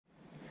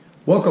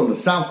Welcome to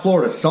South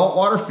Florida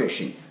saltwater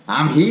fishing.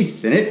 I'm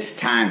Heath, and it's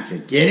time to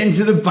get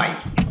into the bite.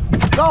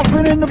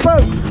 Dolphin in the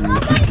boat.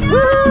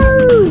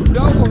 Woo!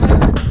 Double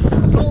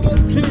solo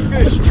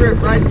kingfish trip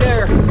right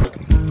there.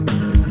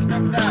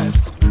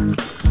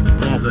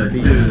 Let's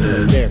do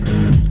this.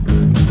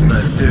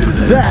 Let's do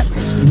this.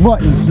 That's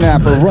mutton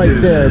snapper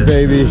right there,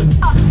 baby.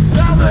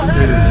 Let's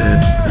do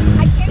this.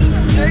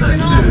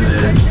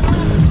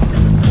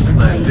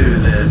 Let's do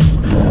this. Let's do this.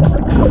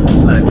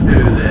 Let's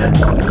do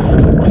this.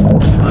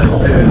 Let's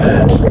do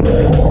this.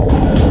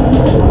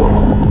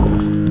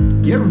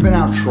 You ever been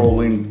out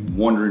trolling,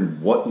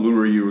 wondering what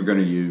lure you were going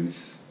to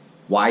use,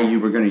 why you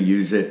were going to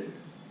use it,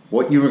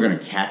 what you were going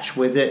to catch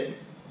with it,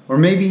 or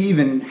maybe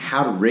even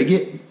how to rig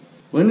it?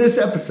 Well, in this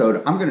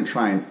episode, I'm going to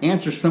try and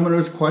answer some of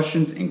those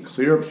questions and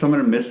clear up some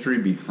of the mystery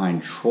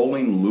behind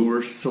trolling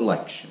lure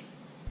selection.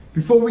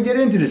 Before we get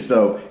into this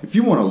though, if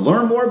you want to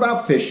learn more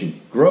about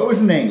fishing, grow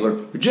as an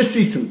angler, or just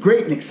see some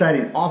great and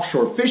exciting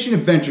offshore fishing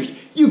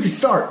adventures, you can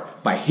start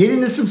by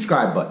hitting the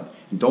subscribe button.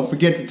 And don't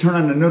forget to turn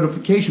on the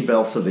notification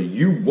bell so that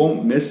you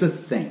won't miss a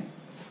thing.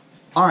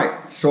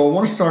 Alright, so I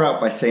want to start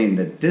out by saying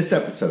that this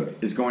episode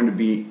is going to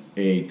be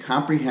a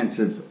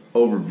comprehensive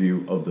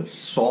overview of the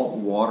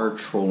saltwater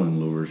trolling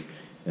lures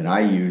that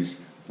I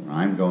use when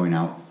I'm going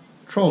out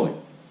trolling.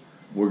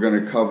 We're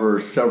going to cover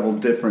several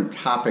different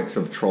topics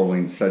of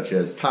trolling, such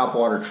as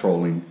topwater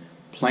trolling,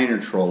 planer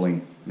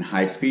trolling, and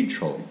high-speed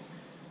trolling.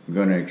 I'm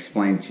going to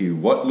explain to you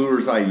what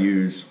lures I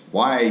use,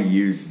 why I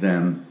use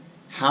them,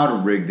 how to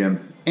rig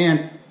them,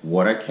 and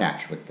what I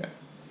catch with them.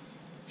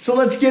 So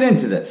let's get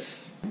into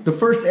this. The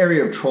first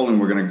area of trolling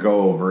we're going to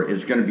go over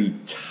is going to be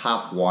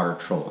topwater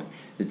trolling.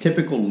 The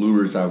typical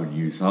lures I would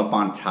use up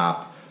on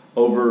top,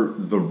 over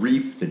the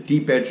reef, the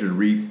deep edge of the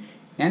reef,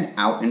 and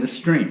out in the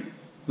stream.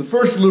 The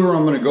first lure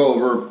I'm going to go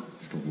over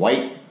is the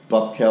white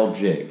bucktail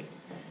jig.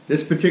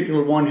 This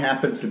particular one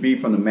happens to be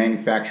from the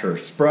manufacturer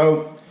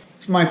Spro.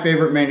 It's my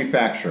favorite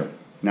manufacturer.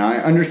 Now I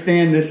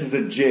understand this is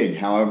a jig,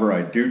 however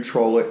I do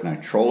troll it, and I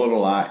troll it a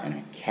lot, and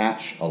I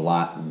catch a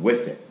lot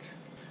with it.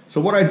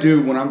 So what I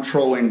do when I'm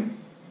trolling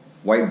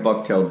white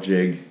bucktail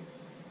jig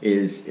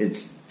is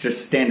it's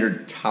just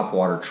standard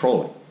topwater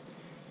trolling.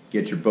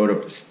 Get your boat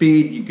up to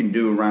speed. You can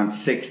do around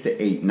 6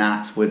 to 8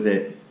 knots with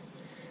it.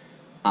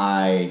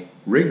 I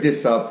rig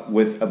this up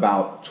with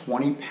about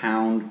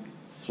 20-pound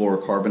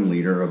fluorocarbon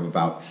leader of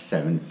about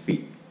 7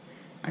 feet.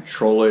 I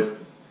troll it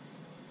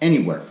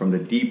anywhere from the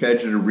deep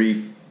edge of the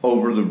reef,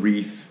 over the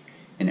reef,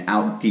 and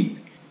out deep.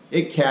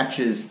 It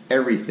catches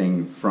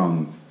everything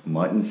from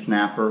mutton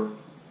snapper.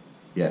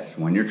 Yes,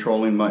 when you're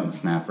trolling mutton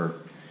snapper,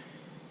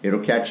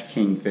 it'll catch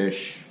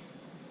kingfish,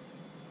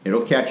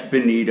 it'll catch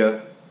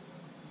bonita,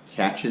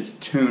 catches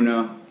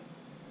tuna,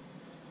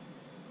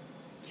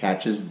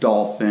 catches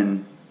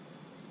dolphin,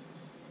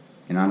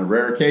 and on a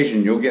rare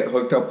occasion you'll get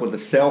hooked up with a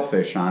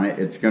sailfish on it.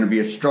 It's going to be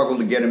a struggle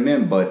to get them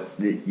in, but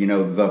you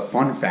know, the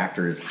fun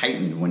factor is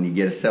heightened when you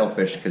get a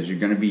sailfish because you're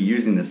going to be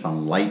using this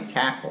on light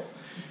tackle.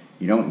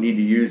 You don't need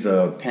to use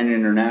a Penn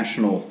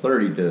International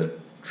 30 to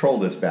troll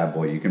this bad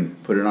boy. You can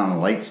put it on a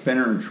light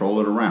spinner and troll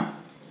it around.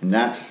 And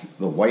that's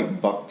the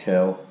white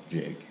bucktail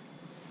jig.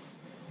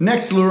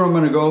 Next lure I'm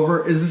going to go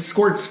over is a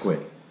squirt,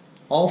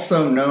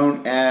 also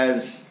known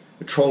as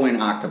a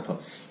trolling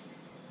octopus.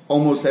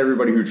 Almost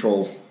everybody who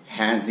trolls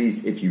has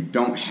these. If you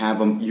don't have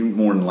them, you've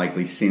more than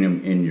likely seen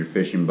them in your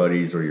fishing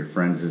buddies or your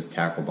friends'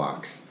 tackle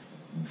box.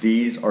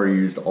 These are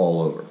used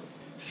all over.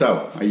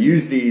 So I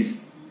use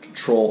these to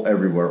troll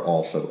everywhere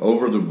also,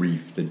 over the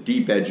reef, the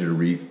deep edge of the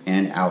reef,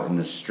 and out in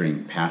the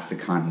stream past the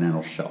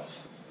continental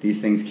shelf.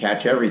 These things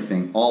catch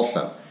everything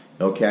also.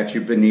 They'll catch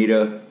you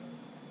bonita,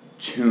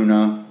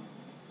 tuna.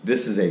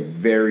 This is a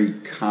very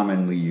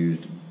commonly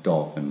used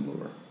dolphin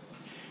lure.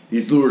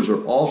 These lures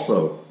are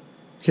also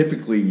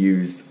typically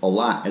used a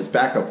lot as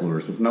backup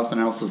lures. If nothing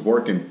else is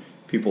working,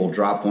 people will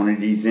drop one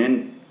of these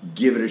in,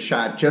 give it a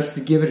shot, just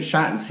to give it a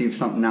shot and see if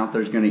something out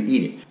there is going to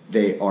eat it.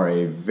 They are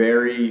a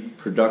very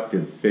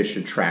productive fish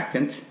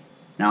attractant.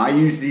 Now I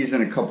use these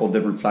in a couple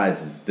different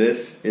sizes.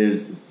 This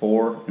is the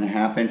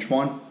 4.5-inch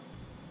one,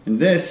 and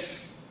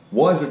this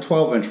was a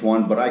 12-inch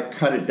one, but I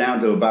cut it down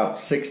to about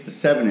 6 to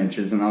 7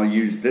 inches, and I'll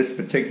use this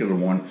particular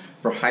one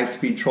for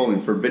high-speed trolling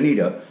for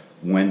bonita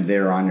when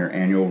they're on their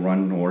annual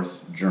run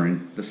north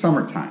during the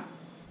summertime.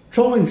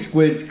 Trolling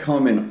squids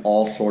come in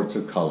all sorts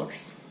of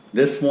colors.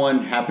 This one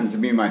happens to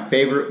be my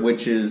favorite,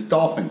 which is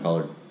dolphin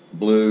colored.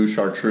 Blue,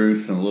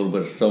 chartreuse, and a little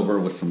bit of silver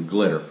with some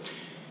glitter.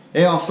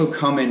 They also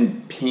come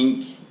in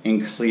pink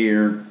and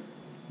clear.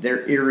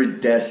 They're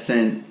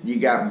iridescent. You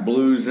got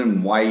blues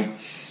and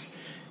whites.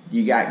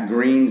 You got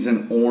greens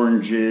and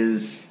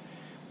oranges.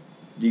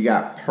 You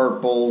got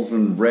purples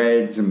and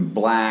reds and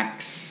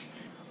blacks.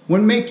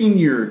 When making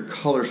your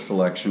color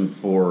selection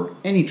for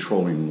any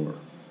trolling lure,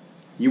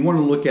 you want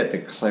to look at the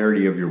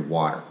clarity of your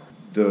water.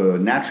 The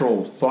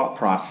natural thought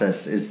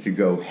process is to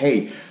go,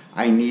 hey,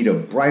 I need a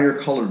brighter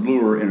colored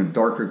lure in a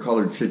darker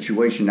colored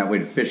situation, that way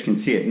the fish can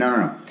see it.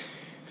 No.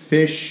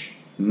 Fish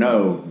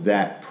know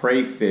that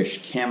prey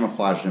fish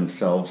camouflage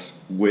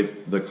themselves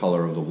with the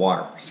color of the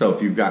water. So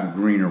if you've got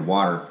greener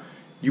water,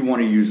 you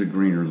want to use a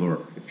greener lure.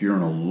 If you're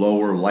in a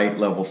lower light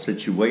level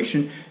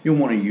situation, you'll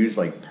want to use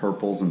like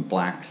purples and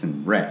blacks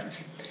and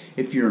reds.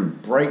 If you're in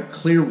bright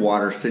clear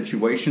water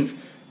situations,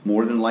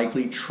 more than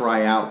likely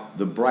try out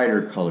the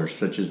brighter colors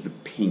such as the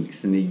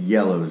pinks and the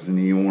yellows and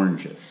the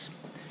oranges.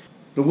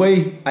 The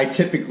way I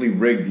typically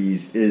rig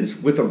these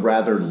is with a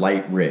rather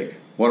light rig.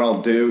 What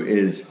I'll do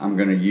is I'm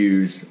going to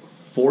use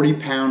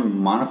 40-pound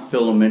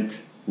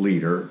monofilament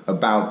leader,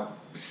 about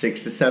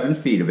 6 to 7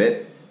 feet of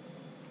it.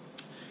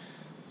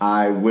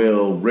 I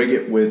will rig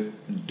it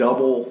with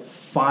double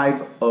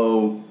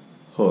 5/0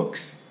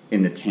 hooks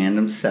in the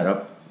tandem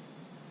setup.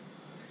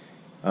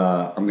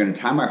 I'm going to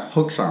tie my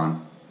hooks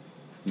on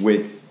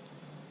with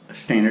a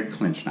standard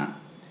clinch knot.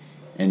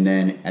 And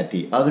then at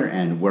the other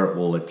end, where it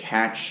will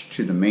attach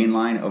to the main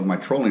line of my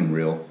trolling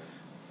reel,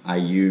 I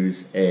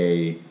use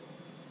a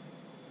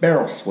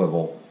barrel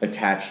swivel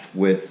attached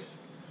with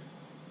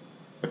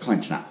a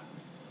clinch knot.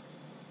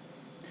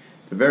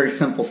 It's a very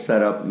simple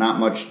setup, not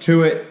much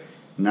to it.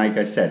 And like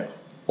I said,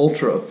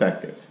 ultra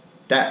effective.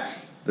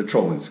 That's the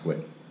trolling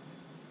squid.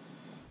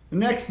 The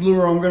next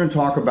lure I'm going to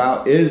talk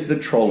about is the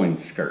trolling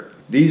skirt.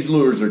 These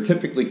lures are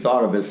typically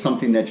thought of as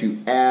something that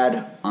you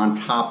add on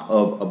top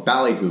of a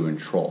ballyhoo and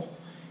troll.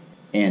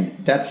 And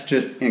that's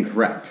just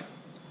incorrect.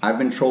 I've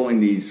been trolling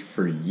these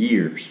for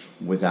years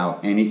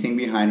without anything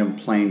behind them,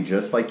 playing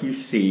just like you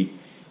see,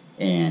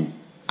 and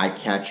I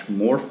catch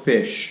more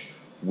fish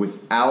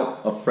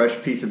without a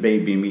fresh piece of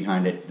bait being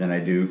behind it than I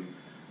do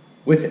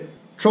with it.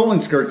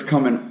 Trolling skirts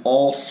come in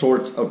all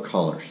sorts of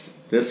colors.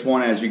 This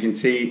one, as you can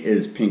see,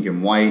 is pink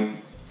and white.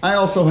 I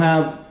also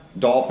have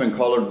dolphin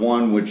colored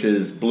one, which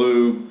is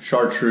blue,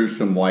 chartreuse,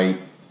 and white.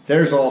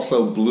 There's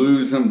also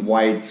blues and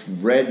whites,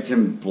 reds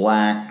and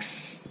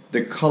blacks.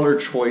 The color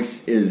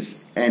choice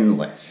is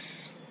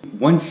endless.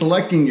 When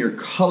selecting your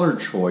color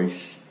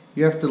choice,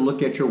 you have to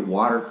look at your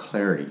water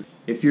clarity.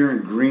 If you're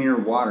in greener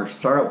water,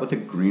 start out with a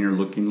greener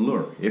looking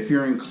lure. If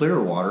you're in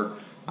clear water,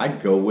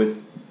 I'd go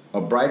with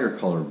a brighter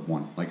colored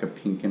one, like a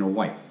pink and a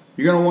white.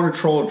 You're going to want to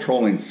troll a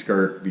trolling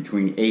skirt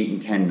between 8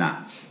 and 10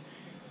 knots.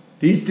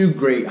 These do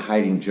great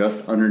hiding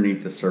just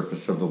underneath the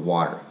surface of the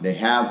water. They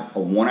have a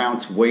 1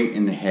 ounce weight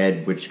in the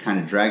head, which kind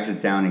of drags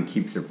it down and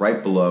keeps it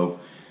right below.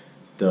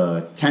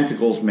 The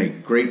tentacles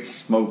make great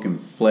smoke and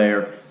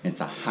flare. It's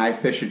a high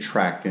fish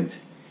attractant,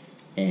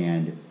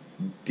 and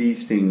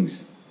these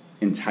things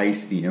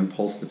entice the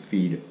impulse to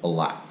feed a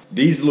lot.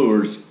 These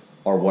lures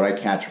are what I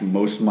catch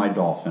most of my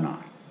dolphin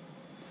on.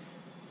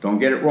 Don't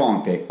get it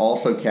wrong, they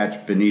also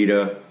catch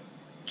bonita,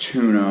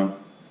 tuna,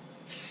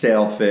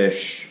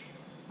 sailfish.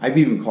 I've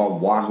even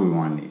caught wahoo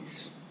on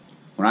these.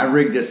 When I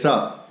rig this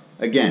up,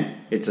 again,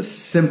 it's a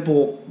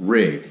simple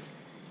rig.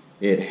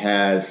 It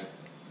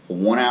has a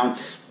 1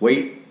 ounce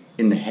weight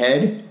in the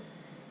head.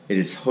 It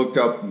is hooked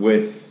up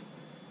with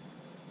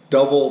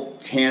double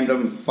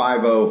tandem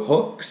 5/0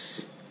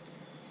 hooks,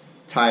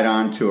 tied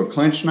on to a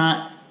clinch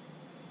knot,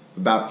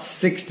 about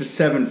 6 to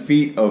 7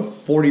 feet of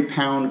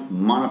 40-pound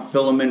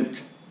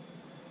monofilament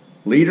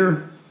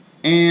leader,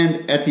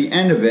 and at the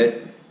end of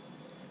it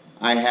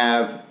I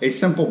have a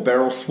simple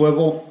barrel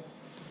swivel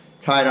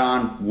tied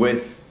on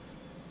with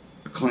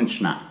a clinch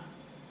knot,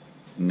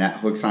 and that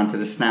hooks onto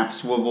the snap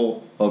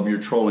swivel of your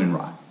trolling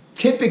rod.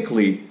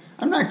 Typically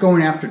I'm not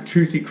going after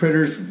toothy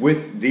critters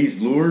with these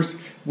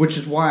lures, which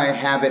is why I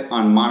have it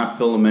on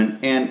monofilament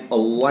and a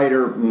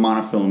lighter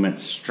monofilament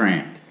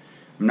strand.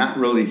 I'm not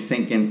really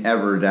thinking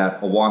ever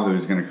that a wahoo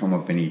is going to come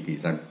up and eat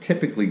these. I'm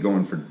typically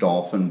going for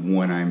dolphin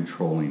when I'm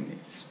trolling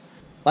these.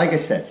 Like I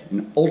said,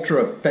 an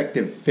ultra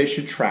effective fish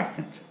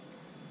attractant,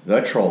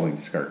 the trolling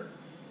skirt.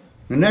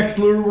 The next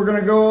lure we're going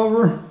to go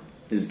over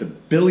is the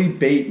Billy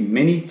Bait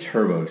Mini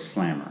Turbo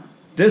Slammer.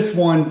 This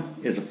one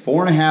is a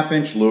 4.5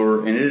 inch lure,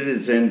 and it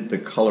is in the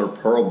color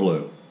pearl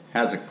blue.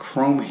 Has a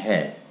chrome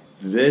head.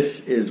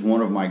 This is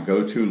one of my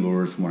go-to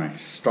lures when I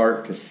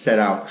start to set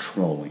out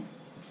trolling.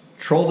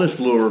 Troll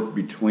this lure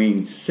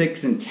between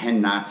 6 and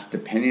 10 knots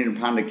depending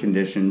upon the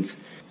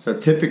conditions. So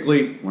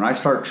typically when I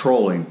start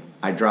trolling,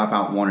 I drop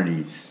out one of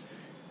these.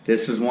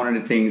 This is one of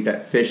the things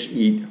that fish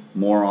eat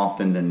more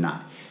often than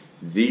not.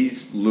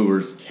 These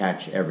lures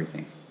catch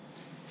everything.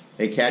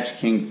 They catch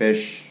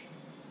kingfish,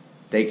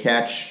 they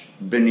catch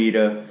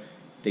bonita,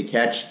 they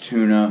catch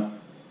tuna,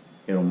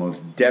 it'll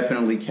most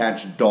definitely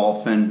catch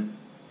dolphin.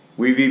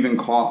 We've even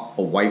caught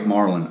a white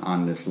marlin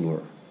on this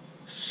lure.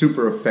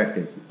 Super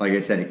effective. Like I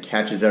said, it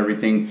catches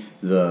everything.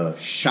 The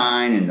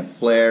shine and the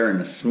flare and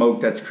the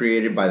smoke that's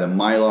created by the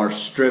mylar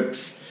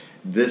strips,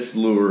 this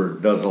lure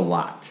does a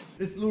lot.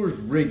 This lure's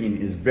rigging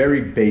is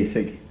very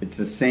basic. It's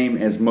the same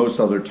as most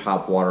other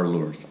topwater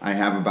lures. I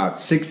have about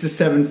 6 to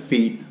 7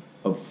 feet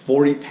of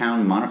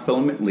 40-pound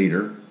monofilament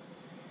leader.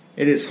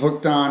 It is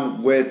hooked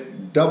on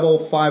with double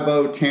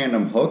 5/0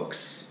 tandem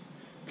hooks,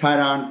 tied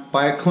on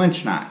by a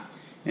clinch knot.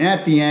 And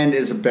at the end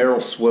is a barrel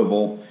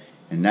swivel,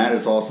 and that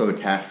is also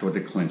attached with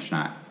a clinch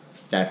knot.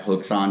 That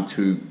hooks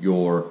onto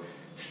your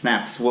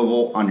snap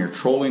swivel on your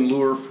trolling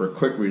lure for a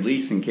quick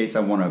release in case I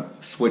want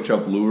to switch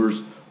up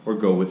lures or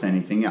go with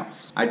anything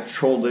else. I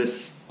troll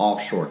this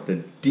offshore,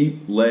 the deep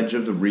ledge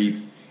of the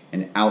reef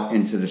and out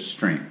into the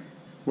stream.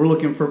 We're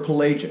looking for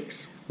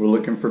pelagics. We're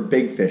looking for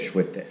big fish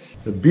with this.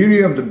 The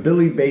beauty of the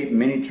Billy Bait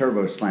Mini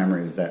Turbo Slammer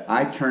is that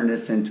I turn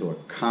this into a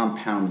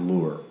compound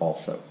lure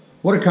also.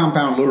 What a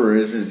compound lure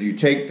is you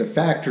take the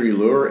factory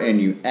lure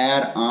and you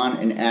add on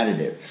an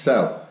additive.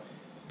 So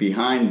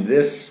behind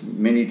this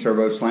Mini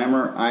Turbo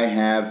Slammer I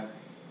have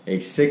a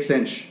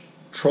 6-inch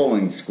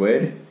trolling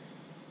squid,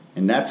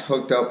 and that's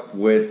hooked up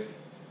with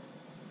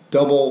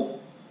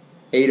double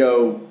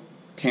 8/0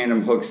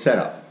 tandem hook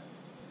setup.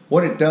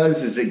 What it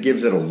does is it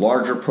gives it a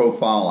larger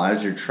profile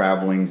as you're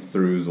traveling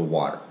through the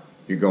water.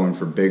 You're going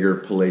for bigger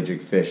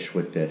pelagic fish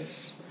with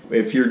this.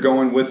 If you're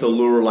going with a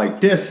lure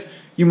like this,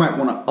 you might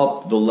want to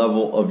up the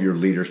level of your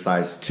leader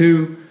size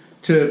to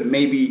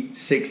maybe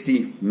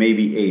 60,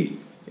 maybe 80.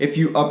 If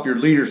you up your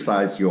leader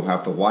size, you'll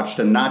have to watch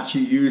the knots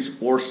you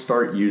use or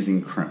start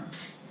using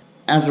crimps.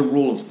 As a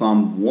rule of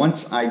thumb,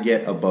 once I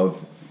get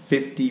above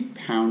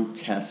 50-pound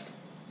test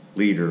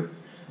leader,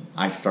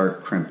 I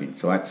start crimping.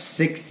 So at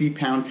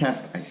 60-pound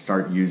test, I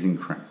start using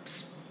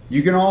crimps.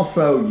 You can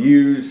also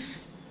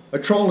use a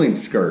trolling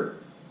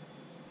skirt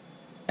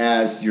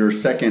as your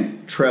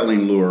second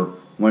trailing lure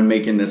when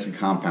making this a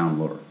compound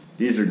lure.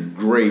 These are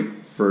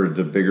great for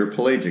the bigger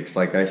pelagics.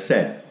 Like I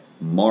said,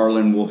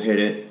 marlin will hit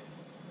it,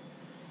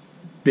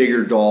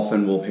 bigger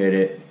dolphin will hit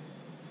it.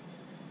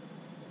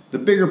 The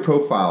bigger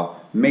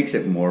profile makes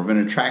it more of an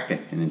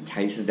attractant and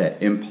entices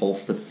that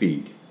impulse to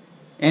feed.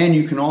 And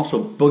you can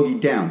also boogie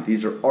down.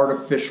 These are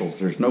artificials.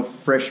 There's no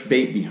fresh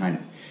bait behind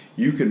it.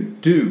 You can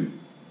do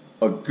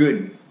a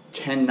good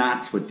 10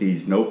 knots with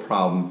these, no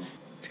problem.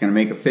 It's going to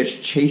make a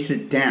fish chase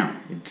it down.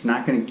 It's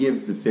not going to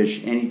give the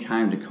fish any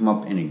time to come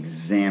up and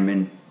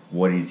examine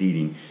what he's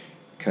eating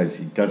because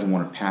he doesn't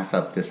want to pass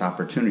up this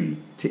opportunity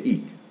to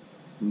eat.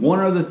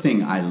 One other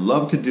thing I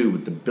love to do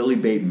with the Billy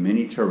Bait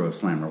Mini Turbo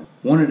Slammer,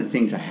 one of the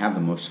things I have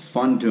the most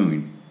fun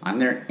doing on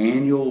their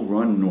annual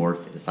run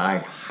north is I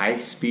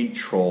high-speed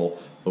troll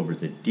over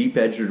the deep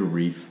edge of the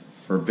reef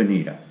for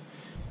bonita.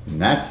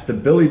 And that's the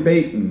Billy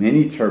Bait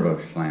Mini Turbo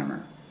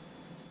Slammer.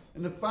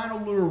 And the final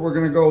lure we're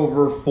going to go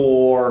over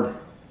for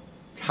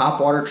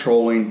topwater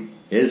trolling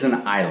is an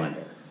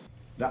Ilander.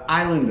 The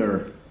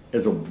Ilander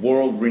is a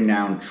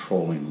world-renowned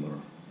trolling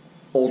lure.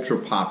 Ultra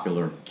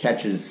popular,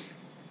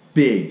 catches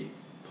big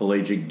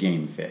pelagic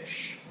game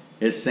fish.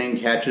 This thing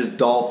catches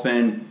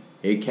dolphin,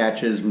 it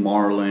catches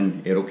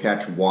marlin, it'll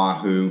catch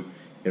wahoo,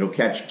 it'll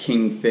catch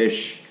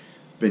kingfish,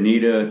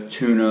 bonita,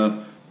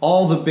 tuna,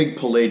 all the big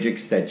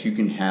pelagics that you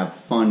can have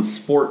fun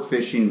sport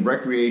fishing,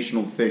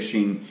 recreational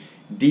fishing,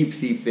 deep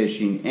sea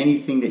fishing,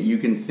 anything that you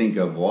can think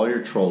of while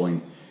you're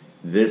trolling,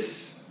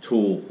 this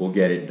tool will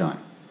get it done.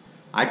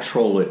 I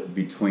troll it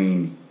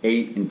between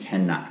 8 and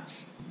 10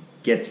 knots.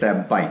 Gets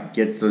that bite,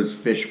 gets those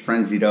fish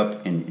frenzied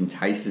up and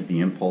entices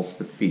the impulse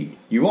to feed.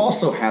 You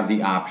also have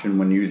the option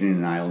when using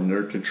an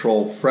Ilander to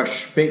troll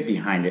fresh bait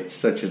behind it,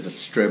 such as a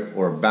strip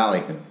or a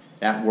ballyhoo.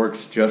 That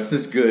works just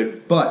as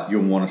good, but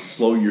you'll want to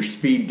slow your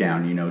speed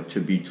down, to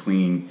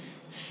between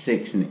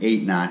 6 and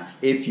 8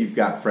 knots if you've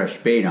got fresh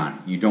bait on it.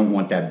 You don't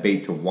want that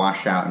bait to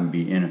wash out and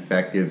be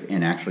ineffective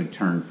and actually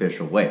turn fish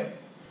away.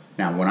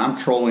 Now, when I'm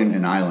trolling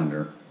an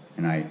Ilander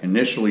and I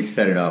initially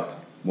set it up,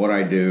 what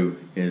I do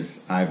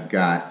is I've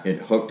got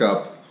it hooked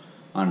up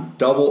on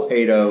double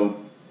 8/0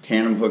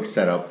 tandem hook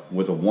setup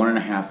with a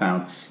 1.5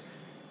 ounce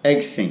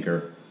egg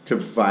sinker to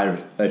provide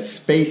a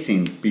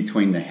spacing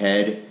between the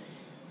head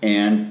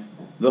and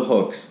the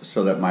hooks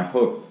so that my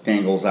hook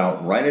dangles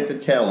out right at the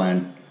tail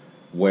end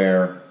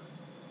where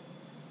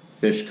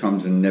fish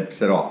comes and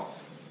nips it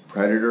off.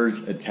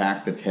 Predators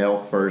attack the tail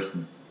first,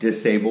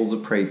 disable the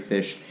prey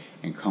fish,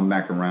 and come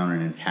back around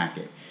and attack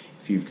it.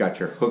 If you've got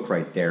your hook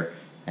right there,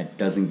 that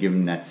doesn't give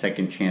them that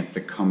second chance to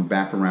come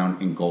back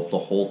around, engulf the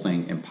whole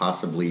thing, and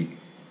possibly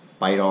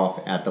bite off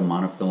at the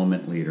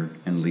monofilament leader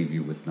and leave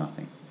you with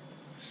nothing.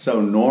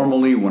 So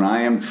normally when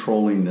I am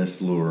trolling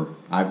this lure,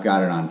 I've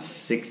got it on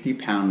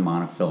 60-pound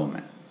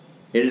monofilament.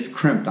 It is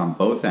crimped on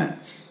both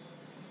ends,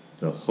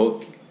 the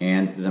hook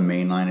and the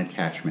mainline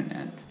attachment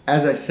end.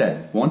 As I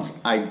said, once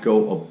I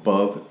go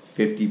above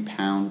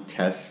 50-pound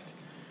test,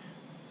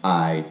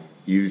 I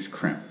use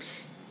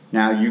crimps.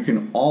 Now you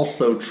can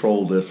also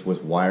troll this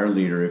with wire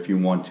leader if you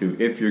want to,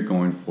 if you're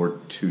going for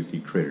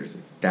toothy critters,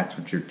 if that's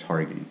what you're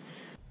targeting.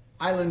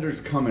 Islanders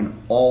come in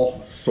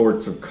all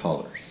sorts of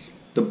colors.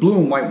 The blue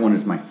and white one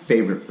is my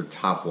favorite for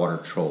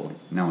topwater trolling.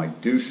 Now I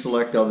do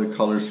select other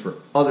colors for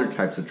other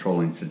types of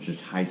trolling, such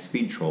as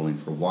high-speed trolling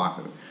for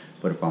wahoo.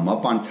 But if I'm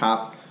up on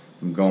top,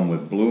 I'm going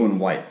with blue and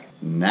white.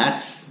 And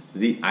that's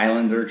the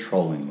Ilander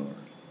trolling lure.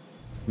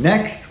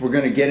 Next, we're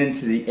going to get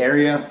into the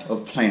area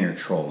of planer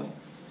trolling.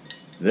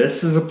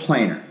 This is a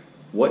planer.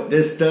 What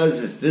this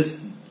does is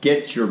this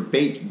gets your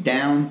bait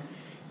down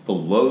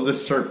below the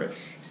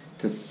surface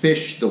to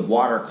fish the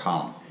water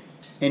column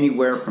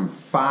anywhere from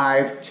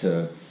 5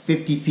 to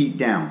 50 feet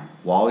down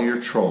while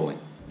you're trolling.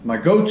 My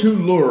go-to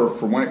lure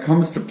for when it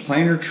comes to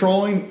planer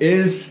trolling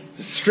is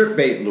the strip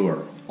bait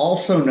lure,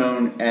 also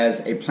known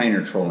as a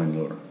planer trolling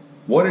lure.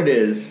 What it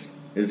is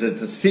it's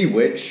a sea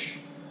witch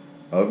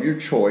of your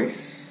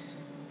choice,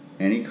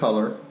 any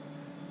color,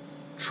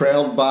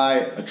 trailed by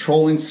a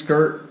trolling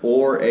skirt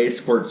or a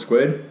squirt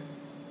squid,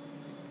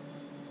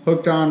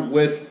 hooked on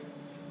with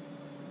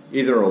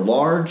either a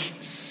large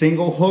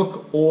single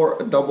hook or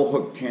a double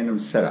hook tandem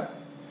setup.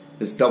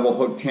 This double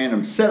hook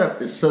tandem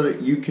setup is so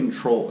that you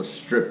control a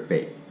strip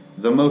bait.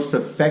 The most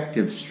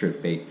effective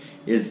strip bait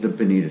is the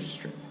Bonita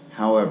strip.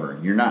 However,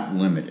 you're not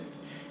limited.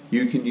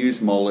 You can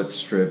use mullet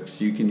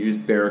strips, you can use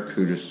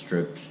barracuda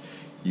strips,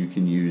 you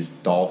can use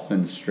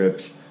dolphin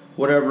strips,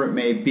 whatever it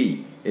may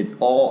be. It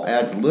all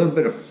adds a little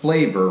bit of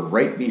flavor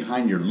right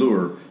behind your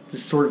lure to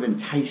sort of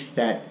entice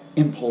that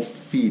impulse to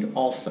feed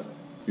also.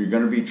 You're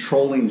going to be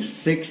trolling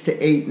 6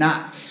 to 8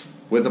 knots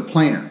with a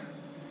planer.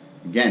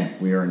 Again,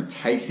 we are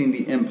enticing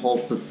the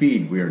impulse to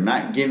feed. We are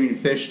not giving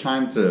fish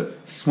time to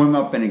swim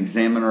up and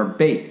examine our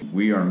bait.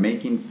 We are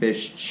making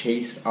fish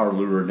chase our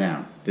lure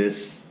down.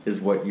 This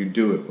is what you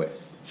do it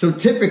with. So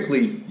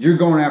typically, you're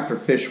going after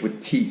fish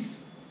with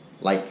teeth,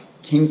 like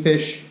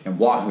kingfish and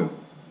wahoo,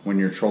 when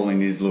you're trolling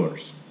these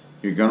lures.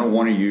 You're going to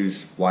want to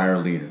use wire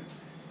leader.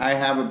 I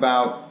have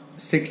about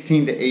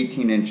 16 to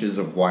 18 inches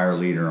of wire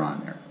leader on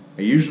there.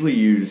 I usually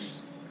use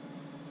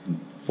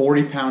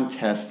 40-pound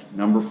test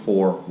number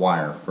 4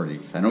 wire for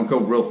these. I don't go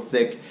real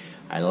thick.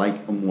 I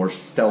like a more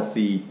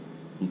stealthy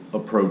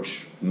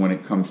approach when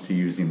it comes to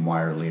using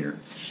wire leader.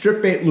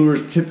 Strip bait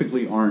lures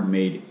typically aren't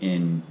made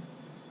in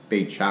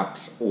bait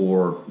shops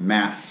or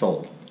mass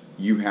sold.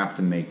 You have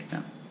to make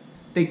them.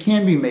 They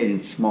can be made in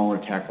smaller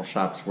tackle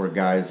shops where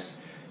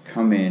guys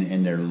come in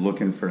and they're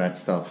looking for that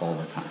stuff all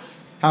the time.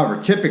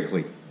 However,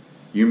 typically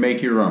you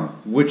make your own,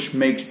 which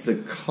makes the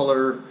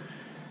color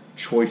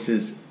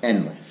choices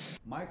endless.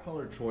 My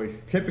color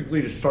choice,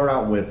 typically to start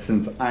out with,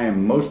 since I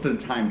am most of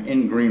the time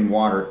in green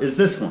water, is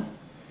this one.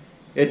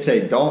 It's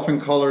a dolphin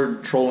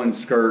colored trolling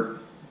skirt,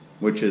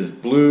 which is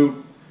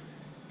blue,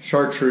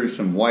 chartreuse,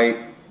 and white,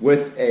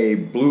 with a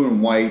blue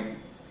and white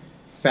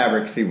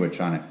fabric sea witch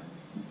on it.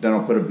 Then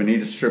I'll put a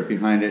Bonita strip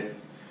behind it,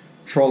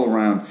 troll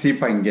around, see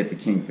if I can get the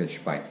kingfish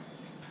bite.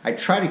 I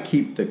try to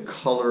keep the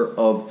color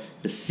of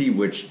the sea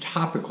witch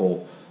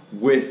topical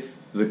with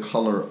the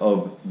color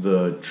of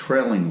the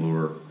trailing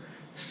lure.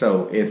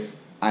 So if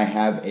I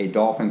have a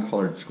dolphin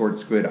colored squirt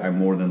squid, I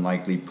more than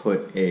likely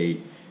put a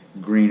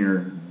greener,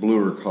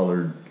 bluer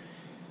colored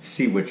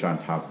sea witch on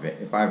top of it.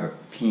 If I have a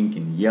pink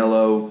and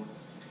yellow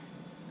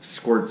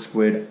squirt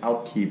squid,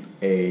 I'll keep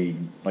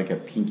like a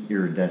pink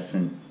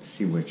iridescent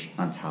sea witch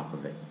on top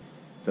of it.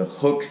 The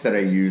hooks that I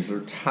use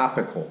are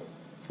topical.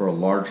 For a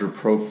larger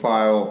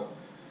profile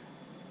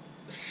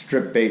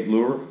strip bait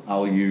lure,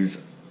 I'll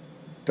use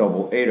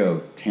double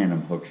 8/0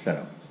 tandem hook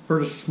setup. For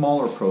the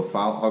smaller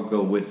profile, I'll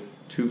go with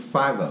 2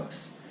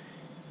 5/0s.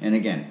 And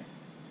again,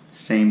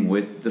 same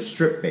with the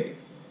strip bait.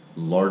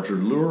 Larger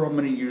lure, I'm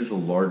going to use a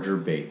larger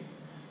bait.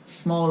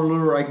 Smaller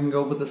lure, I can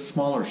go with a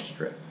smaller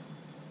strip.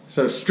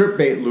 So strip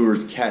bait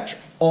lures catch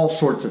all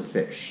sorts of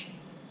fish.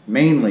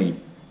 Mainly,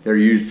 they're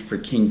used for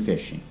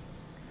kingfishing.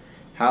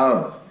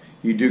 However,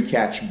 you do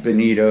catch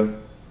bonita,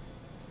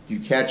 you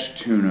catch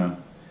tuna,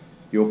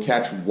 you'll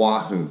catch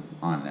wahoo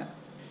on them.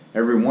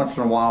 Every once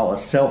in a while, a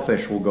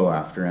sailfish will go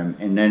after him,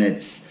 and then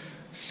it's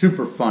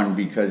super fun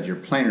because you're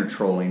planer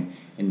trolling,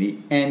 and the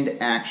end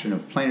action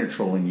of planer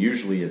trolling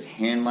usually is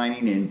hand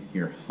lining in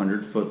your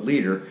 100-foot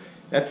leader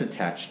that's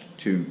attached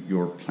to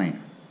your planer.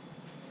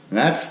 And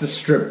that's the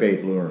strip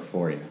bait lure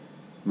for you.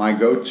 My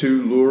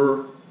go-to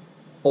lure,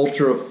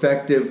 ultra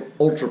effective,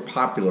 ultra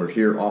popular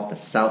here off the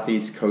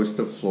southeast coast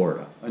of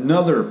Florida.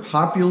 Another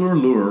popular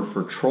lure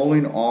for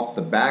trolling off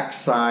the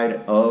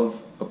backside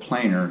of a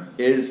planer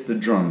is the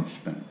drone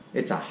spoon.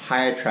 It's a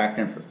high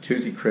attractant for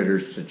toothy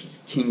critters such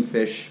as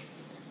kingfish,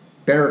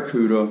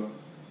 barracuda,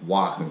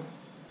 wahoo.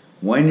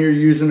 When you're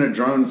using a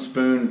drone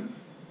spoon,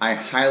 I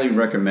highly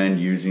recommend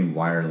using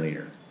wire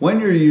leader. When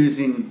you're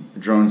using a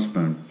drone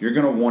spoon, you're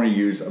going to want to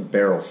use a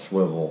barrel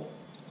swivel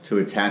to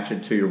attach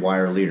it to your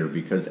wire leader,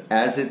 because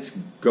as it's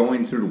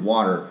going through the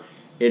water,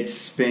 it's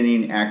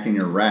spinning, acting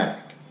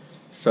erratic.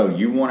 So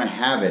you want to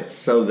have it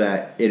so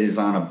that it is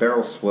on a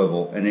barrel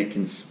swivel and it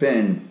can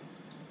spin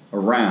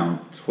around,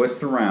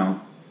 twist around,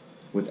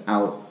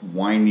 without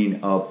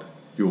winding up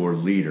your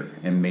leader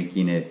and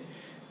making it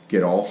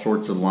get all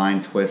sorts of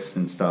line twists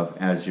and stuff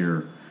as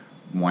you're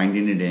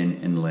winding it in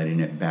and letting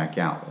it back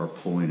out or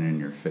pulling in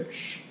your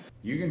fish.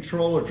 You can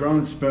troll a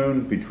drone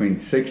spoon between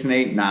 6 and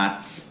 8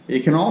 knots.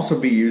 It can also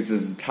be used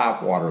as a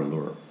top water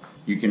lure.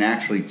 You can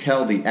actually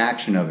tell the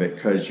action of it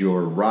because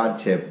your rod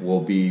tip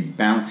will be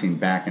bouncing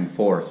back and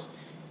forth,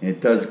 and it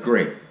does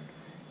great.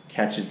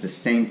 Catches the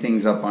same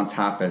things up on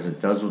top as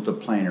it does with the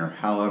planer.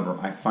 However,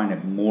 I find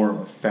it more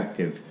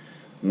effective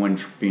when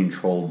being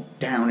trolled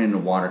down in the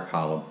water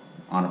column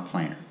on a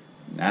planer.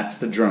 That's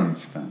the drone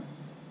spoon.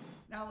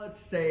 Now let's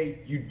say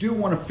you do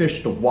want to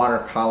fish the water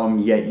column,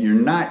 yet you're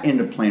not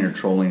into planer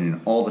trolling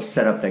and all the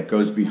setup that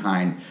goes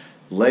behind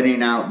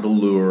letting out the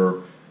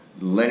lure,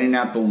 letting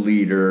out the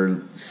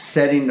leader,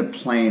 setting the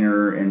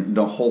planer, and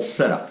the whole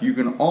setup. You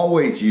can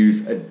always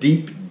use a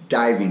deep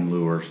diving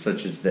lure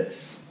such as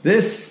this.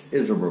 This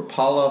is a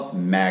Rapala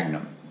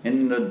Magnum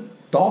in the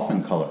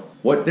dolphin color.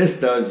 What this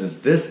does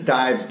is this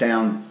dives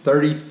down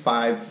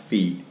 35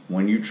 feet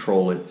when you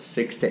troll it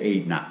 6 to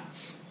 8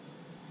 knots.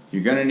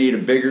 You're going to need a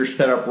bigger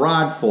setup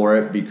rod for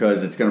it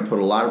because it's going to put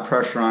a lot of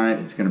pressure on it.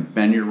 It's going to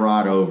bend your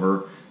rod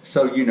over.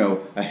 So, you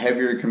know, a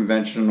heavier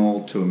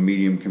conventional to a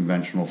medium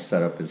conventional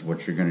setup is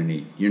what you're going to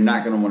need. You're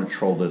not going to want to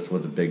troll this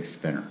with a big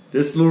spinner.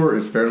 This lure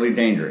is fairly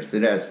dangerous.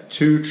 It has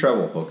 2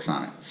 treble hooks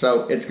on it.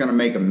 So it's going to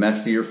make a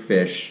messier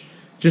fish.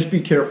 Just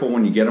be careful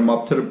when you get them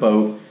up to the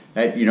boat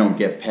that you don't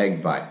get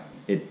pegged by it.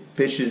 It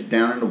fishes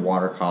down in the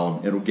water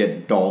column. It'll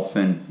get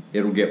dolphin.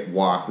 It'll get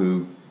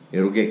wahoo.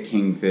 It'll get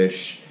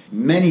kingfish.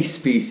 Many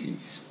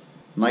species.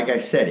 Like I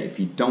said, if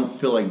you don't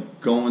feel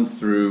like going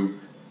through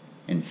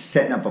and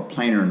setting up a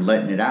planer and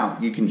letting it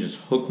out, you can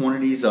just hook one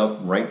of these up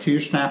right to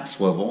your snap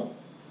swivel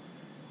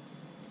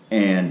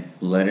and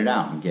let it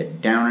out and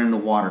get down in the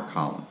water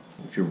column.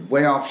 If you're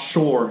way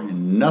offshore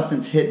and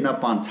nothing's hitting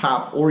up on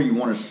top, or you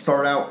want to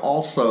start out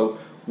also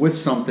with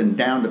something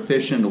down to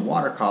fish in the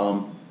water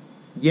column,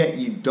 yet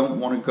you don't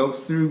want to go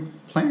through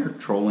planer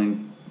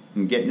trolling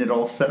and getting it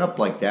all set up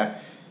like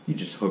that, you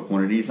just hook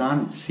one of these on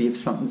and see if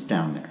something's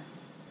down there.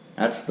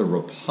 That's the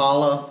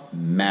Rapala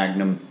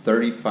Magnum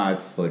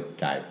 35-foot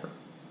diver.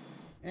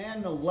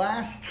 And the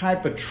last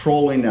type of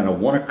trolling that I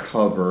want to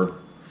cover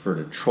for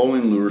the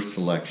trolling lure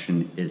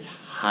selection is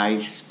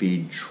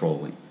high-speed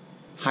trolling.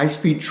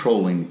 High-speed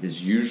trolling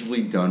is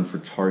usually done for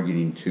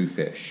targeting 2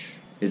 fish.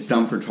 It's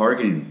done for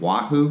targeting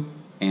wahoo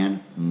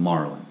and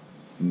marlin.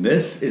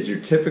 This is your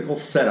typical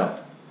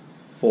setup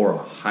for a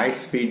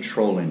high-speed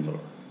trolling lure.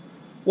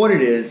 What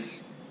it is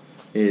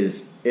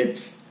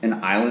it's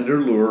an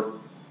Ilander lure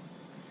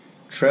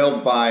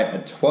trailed by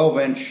a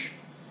 12-inch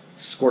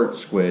squirt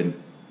squid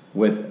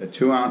with a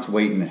 2-ounce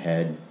weight in the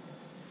head,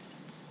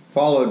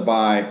 followed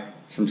by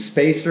some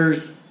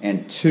spacers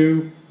and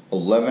 2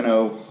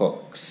 11-0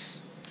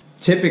 hooks.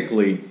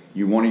 Typically,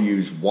 you want to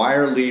use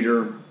wire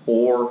leader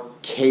or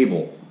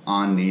cable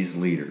on these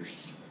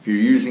leaders. If you're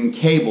using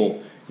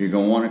cable, you're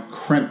going to want to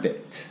crimp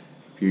it.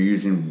 If you're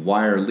using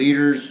wire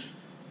leaders,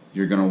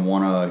 you're going to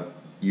want to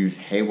use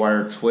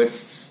haywire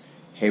twists.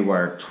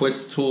 Haywire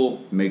twist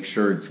tool, make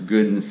sure it's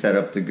good and set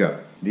up to go.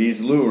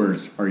 These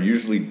lures are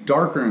usually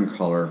darker in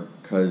color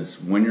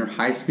because when you're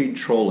high-speed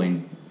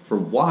trolling for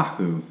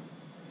wahoo,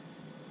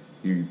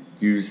 you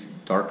use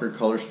darker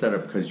color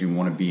setup because you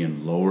want to be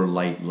in lower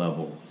light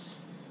levels.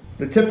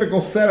 The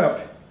typical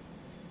setup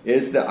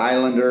is the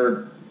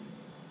Ilander,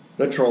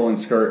 the trolling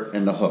skirt,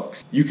 and the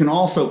hooks. You can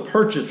also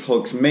purchase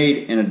hooks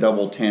made in a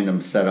double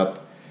tandem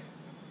setup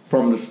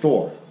from the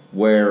store,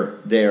 where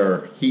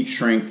they're heat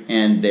shrinked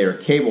and they're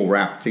cable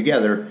wrapped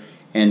together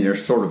and they're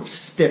sort of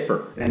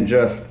stiffer than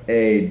just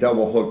a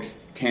double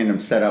hooks tandem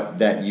setup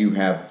that you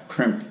have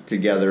crimped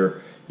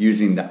together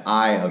using the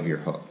eye of your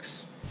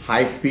hooks.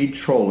 High speed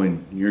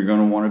trolling, you're going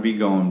to want to be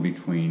going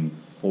between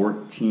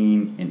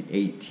 14 and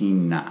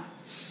 18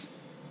 knots.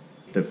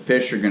 The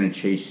fish are going to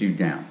chase you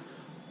down.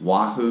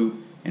 Wahoo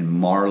and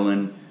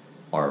marlin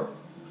are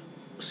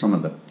some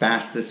of the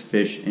fastest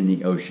fish in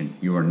the ocean.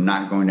 You are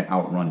not going to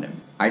outrun them.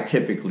 I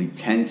typically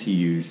tend to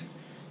use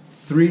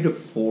 3 to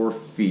 4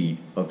 feet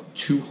of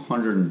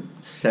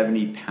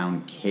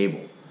 270-pound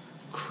cable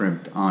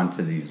crimped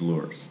onto these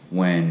lures.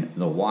 When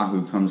the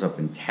wahoo comes up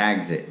and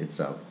tags it, it's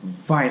a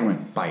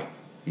violent bite.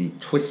 And he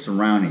twists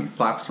around and he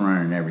flaps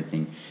around and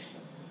everything.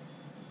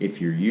 If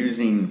you're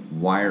using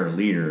wire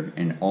leader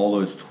and all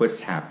those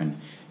twists happen,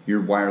 your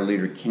wire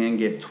leader can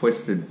get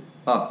twisted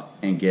up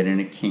and get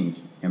in a kink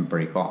and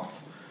break off.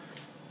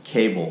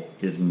 Cable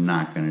is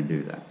not going to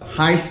do that.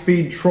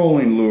 High-speed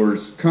trolling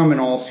lures come in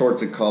all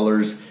sorts of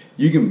colors.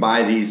 You can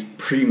buy these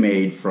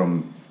pre-made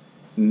from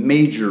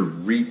major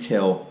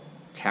retail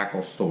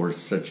tackle stores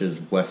such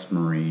as West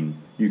Marine.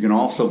 You can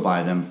also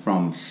buy them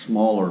from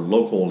smaller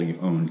locally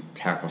owned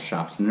tackle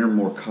shops, and they're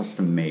more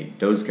custom made.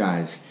 Those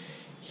guys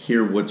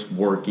hear what's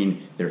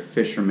working. They're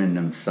fishermen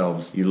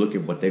themselves. You look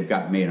at what they've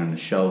got made on the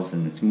shelves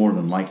and it's more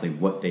than likely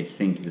what they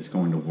think is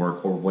going to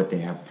work or what they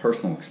have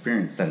personal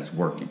experience that is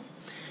working.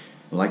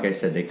 Like I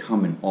said, they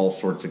come in all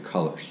sorts of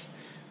colors.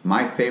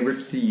 My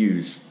favorites to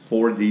use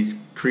for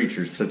these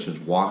creatures such as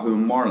wahoo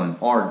and marlin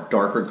are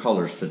darker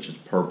colors such as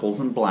purples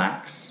and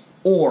blacks,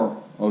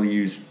 or I'll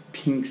use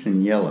pinks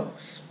and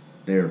yellows.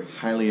 They're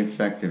highly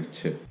effective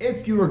too.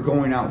 If you are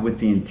going out with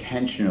the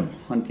intention of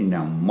hunting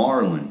down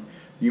marlin,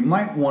 you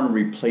might want to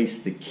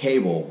replace the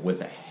cable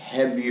with a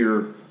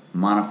heavier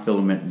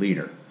monofilament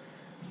leader.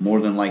 More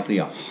than likely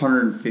a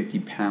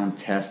 150-pound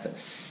test, a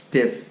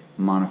stiff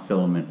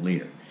monofilament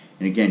leader.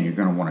 And again, you're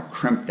going to want to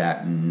crimp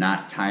that and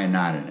not tie a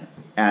knot in it.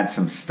 Add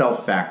some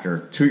stealth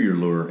factor to your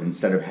lure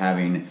instead of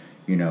having,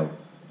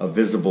 a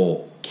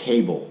visible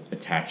cable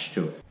attached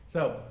to it.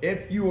 So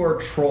if you are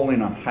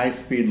trolling a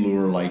high-speed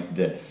lure like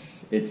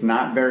this, it's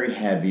not very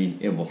heavy,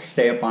 it will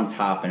stay up on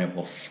top and it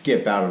will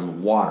skip out of the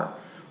water.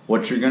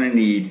 What you're going to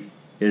need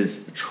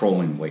is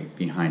trolling weight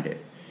behind it.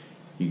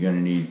 You're going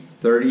to need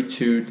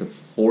 32 to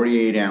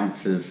 48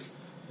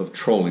 ounces of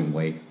trolling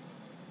weight.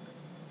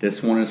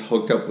 This one is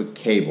hooked up with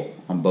cable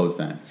on both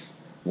ends.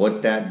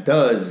 What that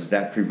does is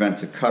that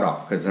prevents a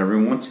cutoff, because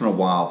every once in a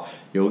while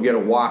you'll get a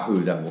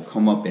wahoo that will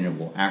come up and it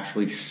will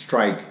actually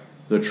strike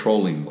the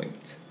trolling weight.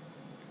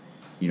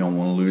 You don't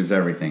want to lose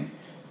everything.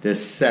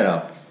 This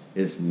setup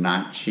is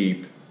not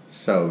cheap,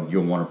 so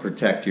you'll want to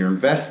protect your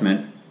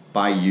investment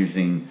by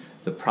using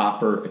the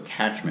proper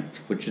attachments,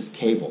 which is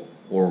cable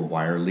or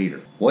wire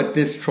leader. What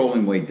this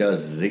trolling weight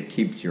does is it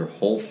keeps your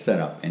whole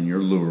setup and your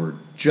lure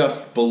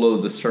just below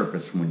the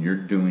surface when you're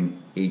doing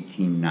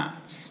 18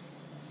 knots.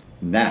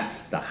 And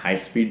that's the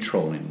high-speed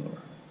trolling lure.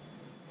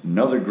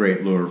 Another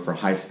great lure for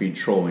high-speed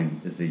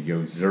trolling is the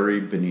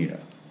Yo-Zuri Bonita.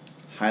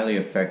 Highly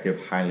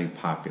effective, highly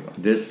popular.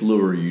 This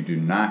lure you do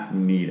not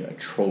need a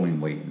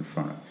trolling weight in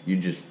front of. You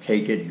just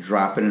take it,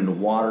 drop it in the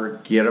water,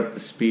 get up to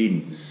speed,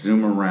 and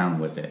zoom around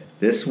with it.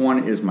 This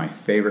one is my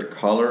favorite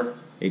color.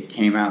 It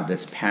came out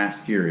this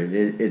past year.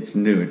 It's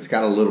new. It's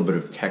got a little bit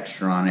of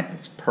texture on it.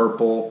 It's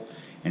purple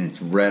and it's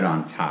red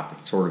on top.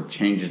 It sort of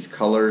changes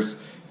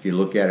colors. If you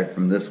look at it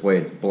from this way,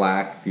 it's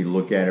black. If you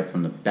look at it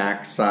from the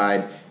back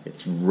side,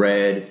 it's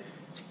red.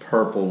 It's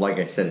purple. Like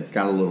I said, it's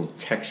got a little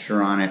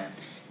texture on it.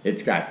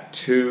 It's got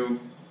two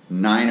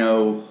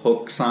 9/0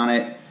 hooks on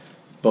it,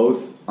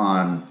 both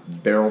on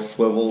barrel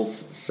swivels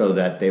so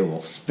that they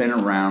will spin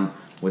around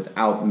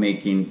without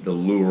making the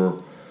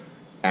lure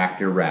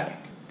act erratic.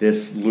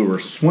 This lure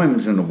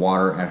swims in the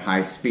water at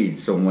high speed,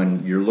 so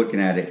when you're looking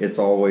at it, it's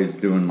always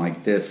doing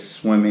like this,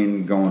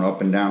 swimming, going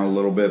up and down a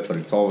little bit, but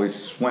it's always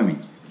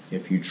swimming.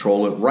 If you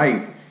troll it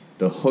right,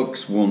 the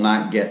hooks will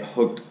not get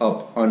hooked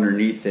up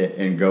underneath it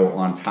and go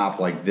on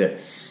top like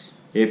this.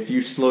 If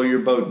you slow your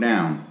boat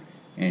down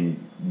and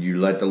you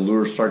let the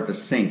lure start to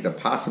sink, the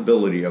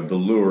possibility of the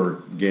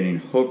lure getting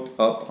hooked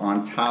up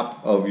on top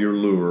of your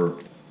lure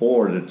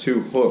or the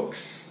two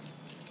hooks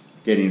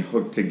getting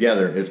hooked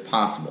together is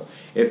possible.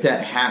 If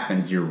that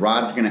happens, your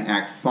rod's going to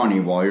act funny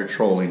while you're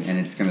trolling and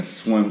it's going to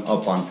swim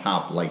up on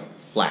top like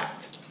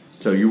flat.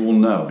 So you will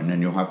know, and then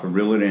you'll have to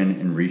reel it in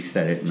and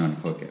reset it and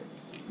unhook it.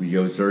 The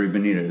Yo-Zuri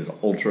Bonita is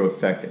ultra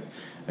effective.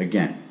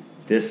 Again,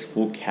 this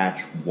will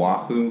catch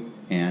wahoo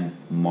and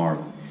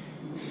marlin.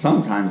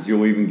 Sometimes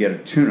you'll even get a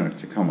tuna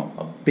to come up,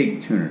 a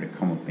big tuna to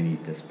come up and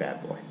eat this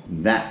bad boy.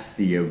 That's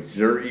the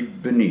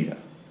Yo-Zuri Bonita.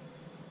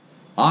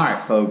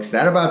 Alright folks,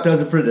 that about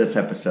does it for this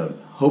episode.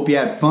 Hope you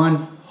had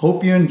fun,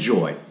 hope you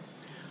enjoyed.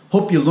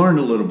 Hope you learned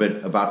a little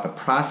bit about the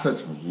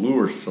process of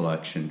lure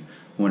selection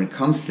when it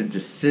comes to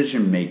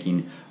decision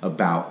making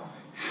about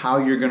how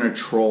you're going to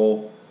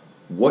troll,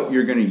 what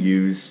you're going to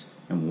use,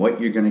 and what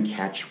you're going to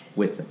catch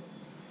with them.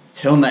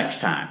 Till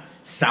next time,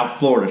 South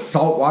Florida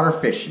saltwater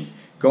fishing,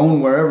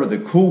 going wherever the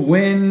cool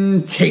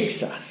wind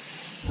takes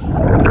us.